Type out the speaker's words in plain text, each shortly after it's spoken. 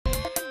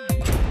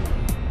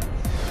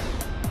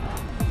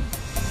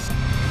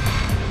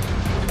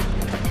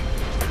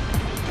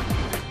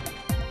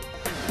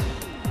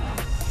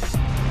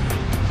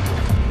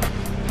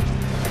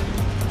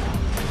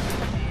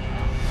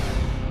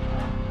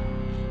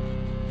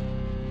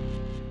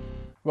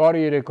Բարի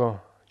երեկո։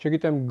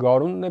 Չգիտեմ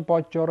գարունն է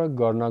պատճառը,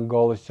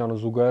 գարնագալստյանը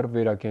զուգահեռ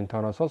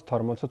վերակենդանացած,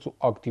 թարմացած ու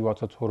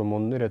ակտիվացած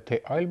հորմոնները, թե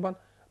այլ բան,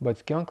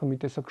 բայց կյանքը մի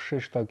տեսակ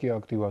շեշտակի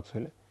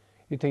ակտիվացել է։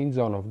 Եթե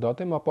ինձանով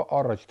դատեմ, ապա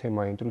առաջ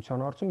թեմայի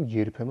ընտրության հարցում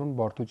երբեմն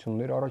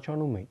բարդություններ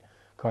առաջանում էին,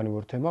 քանի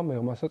որ թեմա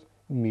մեղմ ասած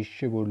միշտ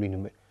չէ որ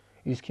լինում է։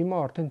 Իսկ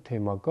հիմա արդեն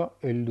թեմա կա,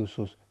 էլ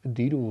լուսոս,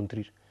 դիր ու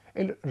ընտրիր,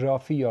 էլ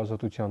Ռաֆի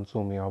ազատության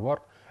ծոմի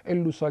ավարտ,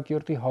 էլ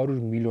լուսակերտի 100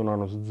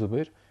 միլիոնանոց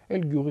ձվեր,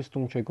 էլ գյուղից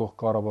տուն չեկող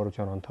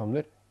կառավարության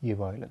անդամներ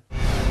եւ այլն։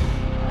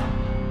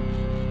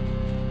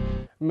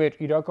 Մեր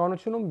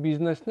իրականությունում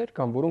բիզնեսներ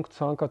կան, որոնք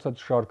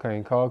ցանկացած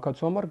շարքային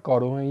քաղաքացու համար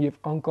կարող են եւ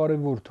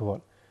անկարևոր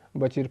թվալ,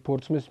 բայց երբ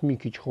փորձում ես մի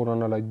քիչ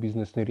խորանալ այդ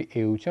բիզնեսների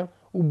էության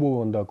ու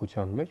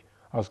բովանդակության մեջ,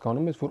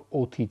 հասկանում ես, որ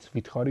օթից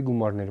վիթխարի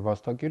գումարներ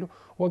վաստակելու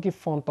ուղղակի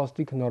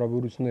ֆանտաստիկ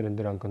հնարավորություններ են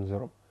դրանք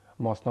ընձեռում,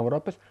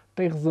 մասնավորապես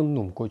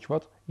Texznnman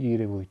կոչված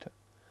երևույթը։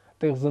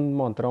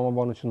 Texznnman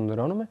տրամաբանությունը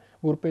նրանում է,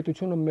 որ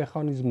պետությունը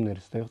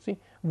մեխանիզմներ ստեղծի,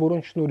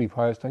 որոնց շնորհիվ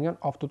հայաստանյան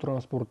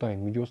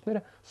ավտոտրանսպորտային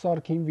միջոցները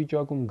սարքին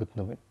վիճակում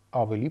գտնվեն։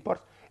 Ավելի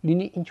պարզ,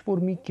 լինի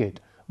ինչ-որ մի կետ,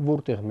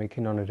 որտեղ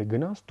մեքենաները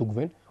գնան,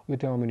 ստուգվեն, ու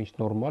եթե ամեն ինչ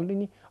նորմալ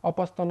լինի,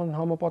 ապա ստանան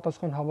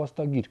համապատասխան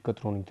հավաստագիր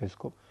կտրոնի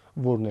տեսքով,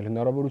 որն էլ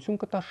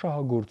հնարավորություն կտա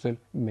շահագործել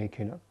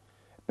մեքենան։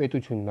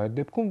 Պետությունն այդ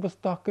դեպքում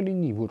վստահ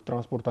կլինի, որ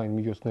տրանսպորտային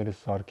միջոցները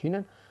սարքին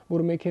են,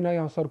 որ մեքենայի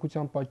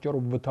անսարքության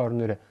պատճառով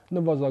վթարները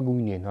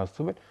նվազագույնի են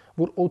հասցվել,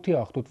 որ օդի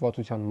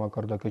աղտոտվածության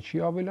մակարդակը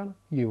չի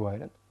ավելանում եւ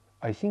այլն։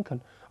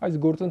 Այսինքն, այս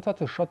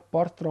գործընթացը շատ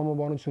պարզ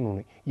տրամաբանություն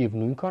ունի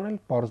եւ նույնքան էլ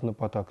պարզ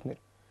նպատակներ։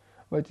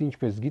 Բայց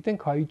ինչպես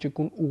գիտենք, հայի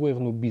ճկուն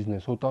ուղեղն ու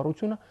բիզնես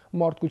հոտառությունը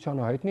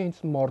մարդկությանը հայտնի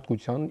հենց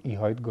մարդկության ի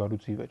հայտ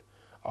գալուց ի վեր։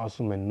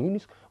 Ասում են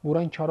նույնիսկ, որ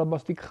այն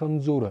չարաբաստիկ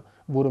խնձորը,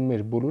 որը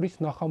մեր բոլորիս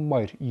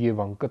նախամայր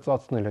Եվան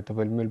կծացնել է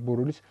տվել մեր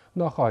բոլորիս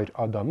նախահայր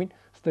Ադամին,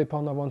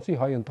 Ստեփանավանցի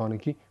հայ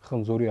ընտանիքի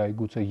խնձորի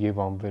այգուց է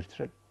Եվան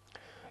վերցրել։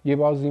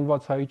 Եվ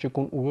ազինված հայի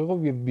ճկուն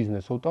ուղեղով եւ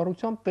բիզնես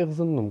հոտառությամբ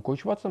Texznnman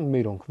կոչվածը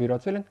մերոնք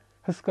վերածել են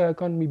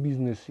հսկայական մի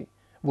բիզնեսի,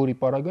 որի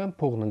պարագայում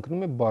փողն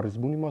ընկնում է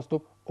բառից բուն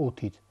իմաստով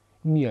օդից,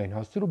 միայն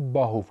հասցրու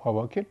բահով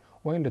հավաքել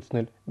ու այն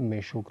լցնել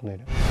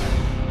մեշուկները։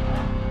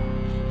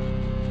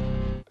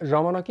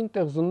 Ժամանակին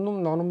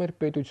Texznnman անում էր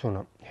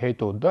պետությունը,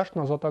 հետո դաշտն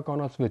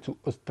ազատականացվեց ու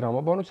ըստ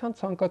տրամաբանության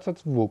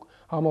ցանկացած ոք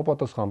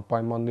համապատասխան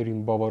պայմաններին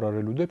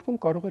բավարարելու դեպքում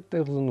կարող էր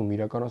Texznnman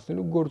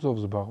իրականացնելու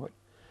գործով զբաղվել։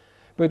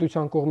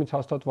 Պետության կողմից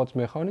հաստատված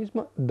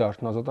մեխանիզմը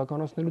դաշտն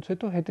ազատականացնելուց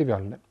հետո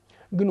հետևյալն է.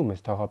 գնում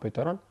ես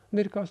թաղապետարան,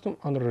 ներկայացնում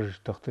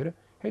անհրաժեշտ թղթերը,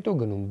 հետո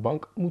գնում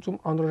բանկ, մուծում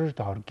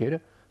անհրաժեշտ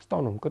հարկերը,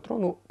 ստանում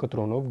կտրոն ու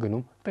կտրոնով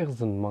գնում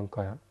Texznnman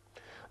կայան։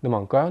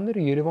 Նման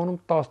կայանները Երևանում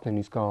 10 են,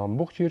 իսկ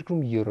ամբողջ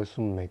երկրում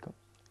 31-ը։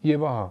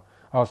 Եվ ահա,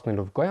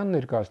 հասնելով կայան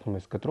ներկայացնում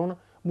ես կտրոնը,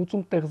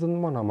 մուծում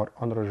Texznnman համար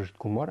անհրաժեշտ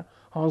գումարը,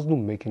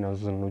 հանձնում մեքենան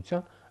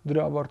զննության,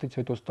 դրա ավարտից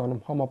հետո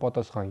ստանում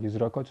համապատասխան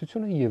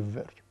եզրակացությունը եւ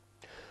վերջ։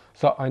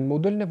 Սա այն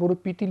մոդելն է, որը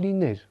պիտի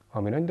լիներ,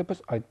 ամենայն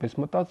դեպս այդպես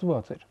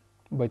մտածված էր,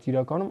 բայց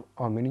իրականում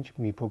ամեն ինչ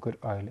մի փոքր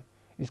այլ է։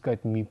 Իսկ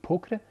այդ մի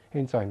փոքրը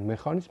հենց այն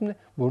մեխանիզմն է,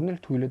 որն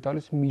էլ թույլ է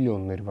տալիս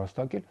միլիոններ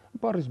վաստակել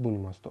բառից բուն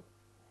իմաստով։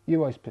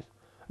 Եվ այսպես,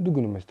 դու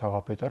գնում ես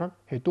թաղապետարան,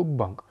 հետո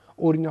բանկ,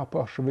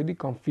 օրինապահ շվեդի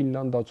կամ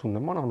ֆինլանդացու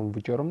նման անում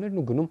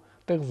վճարումներն ու գնում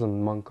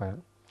Texznnman կայան։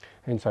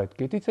 Հենց այդ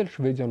կետից էլ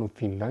Շվեդիան ու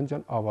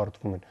Ֆինլանդիան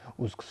ավարտվում են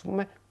ու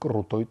սկսվում է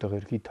կռուտոյ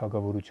տղերքի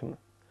թագավորությունը։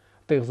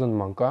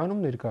 Texznnman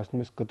կայանում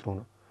ներկայացնում ես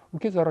կտրոնը,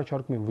 ու քեզ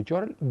առաջարկում են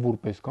վճարել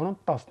որպես կանոն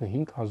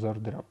 15000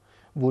 դրամ,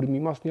 որի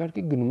մի մասն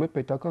իհարկե գնում է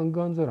պետական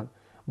գանձարան,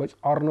 բայց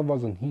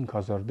առնվազն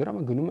 5000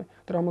 դրամը գնում է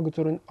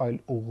տրամագծորեն այլ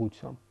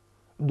ուղղությամբ։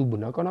 Դու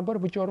բնականաբար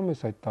վճարում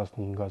ես այդ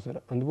 15000-ը,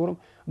 ընդ որում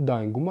դա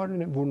այն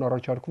գումարն է, որն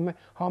առաջարկվում է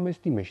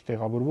համեստի մեջ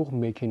տեղավորվող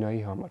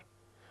մեքենայի համար։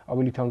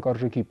 Ավելի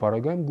թանկարժեքի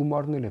պարագայում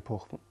գումարն էլ է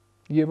փոխվում։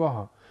 Եվ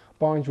ահա,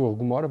 պահանջվող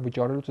գումարը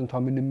վճարելուց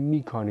ընդամենը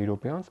մի քանի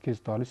րոպե անց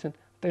քեզ տալիս են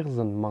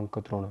Texznnman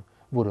կտրոնը,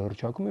 որը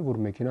հռչակում է,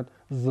 որ մեքենան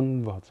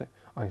զննված է,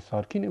 այն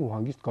սարքին է ու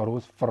հանգիստ կարող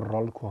ես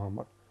ֆռռալ քո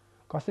համար։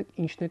 Կասեք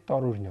ինչն է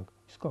տարօրինակ,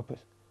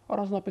 իսկապես,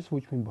 առանձնապես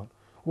ոչ մի բան։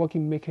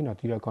 Ուղղակի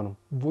մեքենատ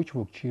իրականում ոչ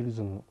ոք չի էլ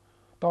զննում։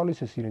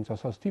 Տալիս ես իրենց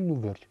ասած թիվն ու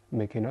վերջ,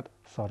 մեքենատ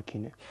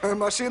սարքին է։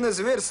 Машина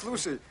зверь,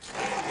 слушай.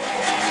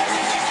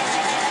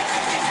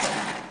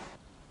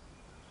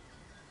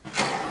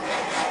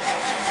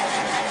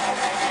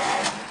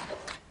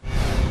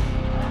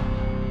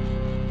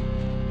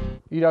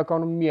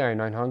 Իրականում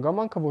միայն այն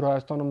հանգամանքը, որ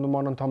Հայաստանում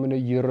նման ընդամենը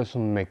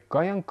 31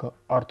 կայան կա,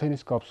 արդեն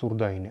իսկ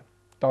աբսուրդային է։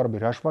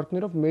 Տարբեր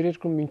հաշվարկներով մեր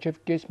երկրում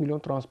մինչև կես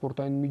միլիոն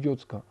տրանսպորտային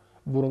միջոց կա,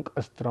 որոնք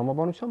ըստ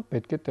տրամաբանության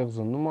պետք է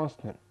Texznnman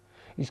անցնեն։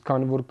 Իսկ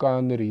քանի որ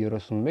կայանները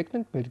 31-ն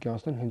են, պետք է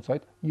անցնեն հենց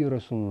այդ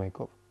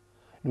 31-ով։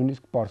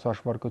 Նույնիսկ պարզ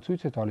հաշվարկը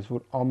ցույց է տալիս,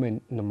 որ ամեն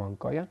նման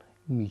կայան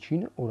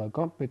միջինը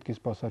օրական պետք է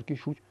սպասարկի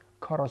շուրջ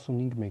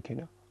 45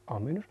 մեքենա,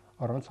 ամեն օր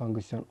առանց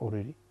հանգստյան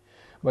օրերի։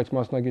 Բայց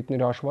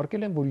մասնագետները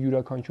հաշվարկել են, որ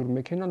յուրաքանչյուր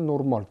մեքենա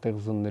նորմալ տեղ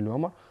զննելու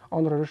համար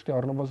անհրաժեշտ է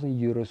առնվազն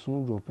 30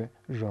 րոպե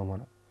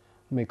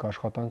ժամանակ։ Մեկ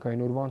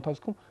աշխատանքային օրվա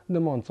ընթացքում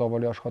նման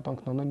ծավալի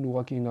աշխատանքն անելն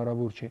ուղղակի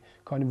հնարավոր չէ,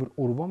 քանի որ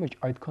օրվա մեջ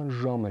այդքան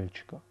ժամ էլ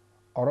չկա։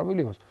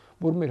 Առավելևս,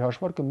 որ մեր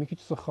հաշվարկը մի քիչ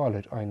սխալ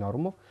էր այն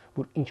առումով,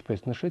 որ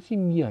ինչպես նշեցի,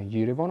 միայն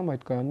Երևանում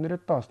այդ կայանները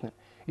 10 են,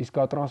 իսկ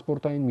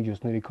տրանսպորտային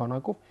միջոցների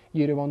քանակով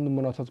Երևանն ու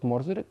մնացած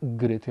մարզերը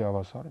գրեթե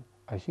հավասար են։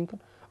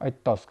 Այսինքն,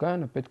 այդ 10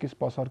 կայանը պետք է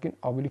սպասարկեն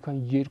ավելի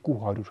քան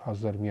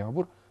 200,000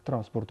 միավոր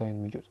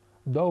տրանսպորտային միջոց։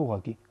 Դա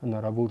ուղղակի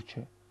հնարավոր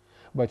չէ։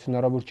 Բայց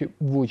հնարավոր չէ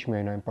ոչ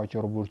միայն այն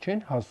պատճառով, որ չեն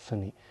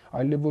հասցնի,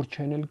 այլև որ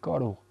չեն էլ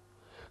կարող։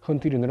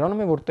 Խնդիրը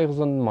նրանում է, որ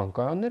Texznnman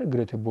կայանները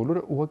գրեթե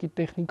բոլորը ուղղակի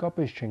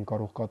տեխնիկապես չեն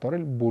կարող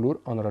կատարել բոլոր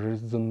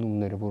անհրաժեշտ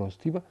զննումները, որոնց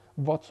թիվը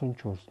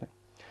 64-ն է։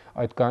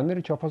 Այդ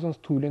կայանները չափազանց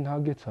թույլ են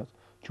հագեցած,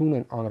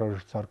 չունեն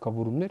անհրաժեշտ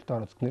սարքավորումներ,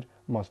 տարածքներ,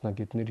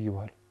 մասնագետներ եւ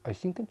այլ։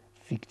 Այսինքն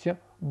ֆիկցիա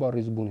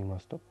բառի զգուն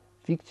իմաստով։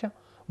 Ֆիկցիա,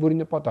 որի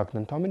նպատակն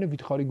ընդամենը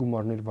վիթխարի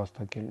գումարներ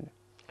վաստակելն է։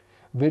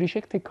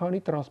 Վերհիշեք, թե քանի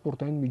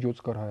տրանսպորտային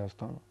միջոց կար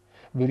Հայաստանում։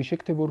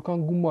 Վերհիշեք, թե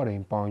որքան գումար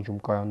էին պահանջում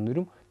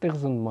կայաններում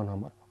Texznnman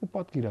համար ու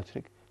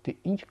պատկերացրեք, թե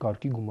ինչ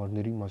կարգի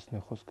գումարների մասն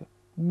է խոսքը՝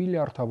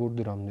 միլիարդավոր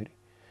դրամների։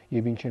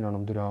 Եվ ինչ են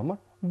անում դրա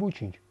համար,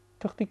 ոչինչ,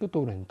 թղթի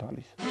կտոր են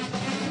տալիս։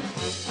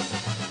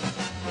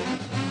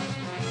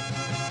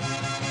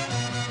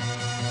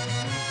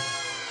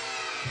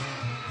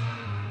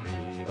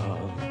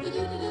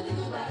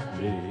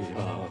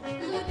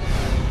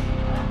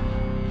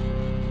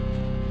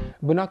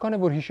 Բնական է,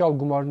 որ հիշալ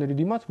գումարների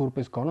դիմաց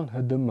որպես կանոն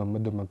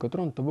ՀԴՄ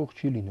կտրոն տվող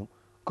չի լինում։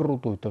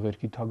 Կռուտոյ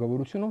տղերքի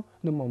թագավորությունում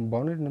նման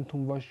բաներն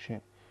ընդունված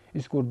չեն,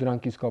 իսկ որ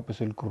դրանք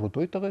իսկապես էլ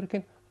կռուտոյ տղերք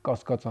են,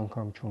 կասկած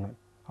անգամ չունեմ։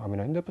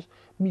 Համենայն դեպս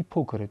մի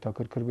փոքր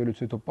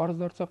հետաքրքրվելուց հետո պարզ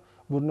դարձավ,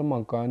 որ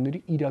նման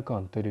կայանների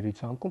իրական տերերի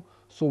ցանկում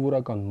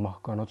սովորական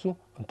մահկանացու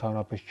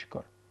ընդհանրապես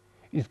չկար։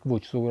 Իսկ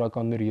ոչ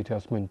սովորականները, եթե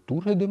ասում են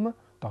տուր ՀԴՄ,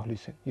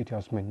 տալիս են, եթե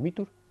ասում են մի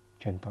տուր,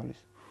 չեն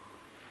տալիս։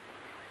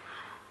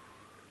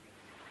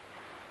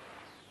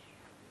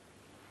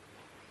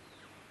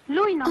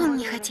 Он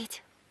не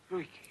хотеть.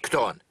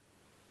 Кто он?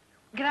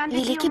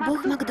 Великий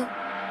бог Макду.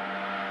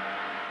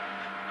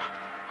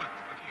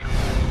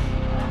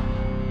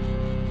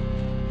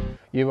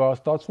 Եվ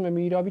ստացվում է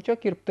մի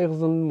իրավիճակ, երբ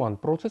Texznnman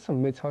process-ը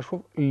մեծ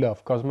հաշվով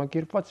լավ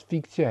կազմակերպված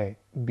ֆիկցիա է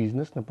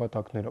բիզնես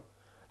նպատակներով։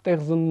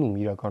 Texznnum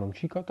իրականում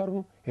չի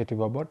կատարվում,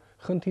 հետևաբար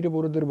խնդիրը,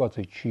 որը դրված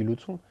է, չի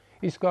լուծվում,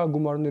 իսկ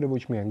գումարները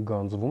ոչ միայն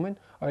գանձվում են,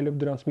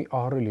 այլև դրանց մի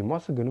ահռելի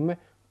մասը գնում է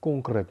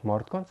կոնկրետ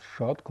մարդկանց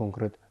շատ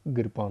կոնկրետ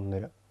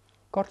գրպանները։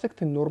 Կարծեք,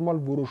 թե նորմալ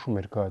որոշում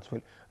էր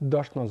կայացվել,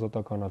 դաշտն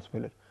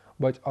ազատականացվել էր,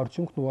 բայց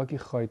արդյունքն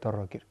ուղղակի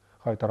խայտառակ էր,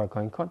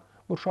 խայտառակ այնքան,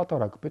 որ շատ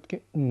արագ պետք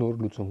է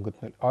նոր լուծում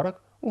գտնել,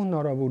 արագ ու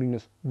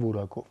հնարավորինս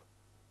որակով։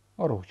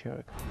 Առողջ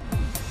եղեք։